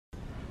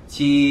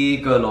七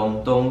个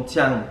龙咚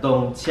锵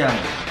咚锵。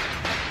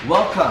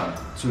Welcome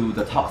to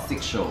the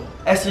Toxic Show.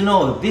 As you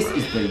know, this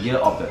is the year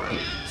of the pig.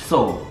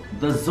 So,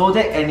 the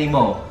zodiac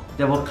animal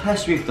that will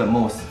clash with the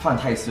most 犯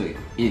太岁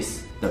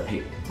is the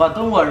pig. But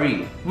don't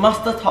worry,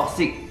 Master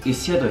Toxic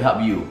is here to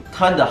help you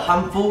turn the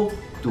harmful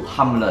to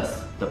harmless,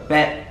 the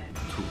bad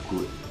to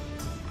good.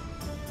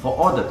 For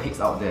all the pigs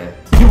out there,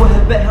 you will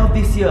have bad health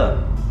this year.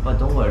 But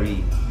don't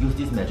worry, use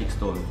this magic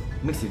stone,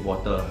 mix with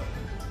water.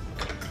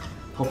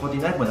 For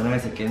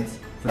 49.99 seconds,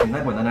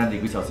 49.99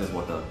 degrees Celsius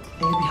water,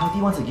 and you'll be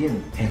healthy once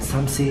again. And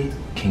some say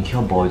can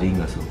cure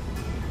bodying also.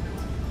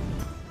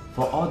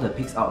 For all the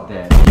pigs out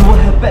there, you will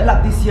have bad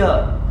luck this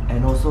year.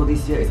 And also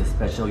this year is a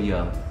special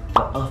year,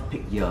 the Earth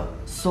Pig year.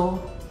 So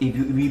if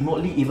you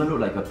remotely even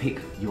look like a pig,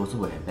 you also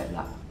will have bad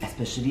luck.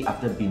 Especially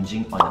after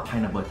binging on the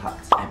pineapple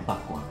tarts and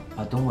bakwa.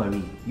 But don't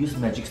worry, use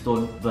Magic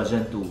Stone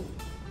version 2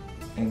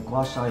 and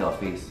gua sha your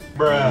face.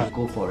 Just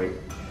go for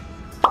it.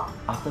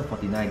 After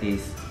 49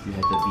 days, you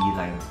have the V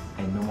line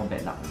and no more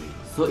bad luck already.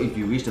 So if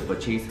you wish to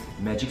purchase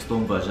Magic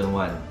Stone version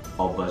 1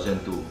 or version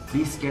 2,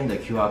 please scan the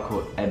QR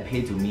code and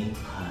pay to me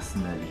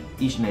personally.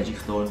 Each Magic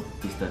Stone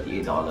is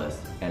 $38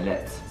 and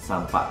let's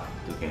sampak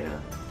together.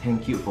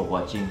 Thank you for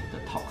watching the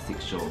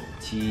Toxic Show.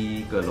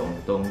 七个龙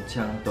咚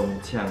锵咚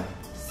锵.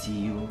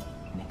 See you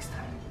next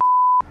time.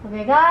 Oh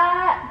my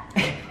god!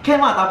 Can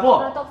what, 打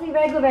破? Toxic,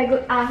 very good, very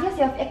good. Here's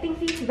your acting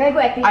fee. Very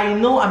good acting. I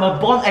know I'm a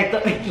born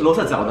actor. 楼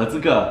下找的这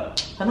个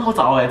很好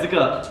找哎，这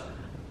个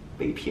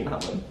被骗他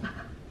们。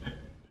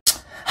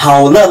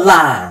好了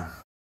啦。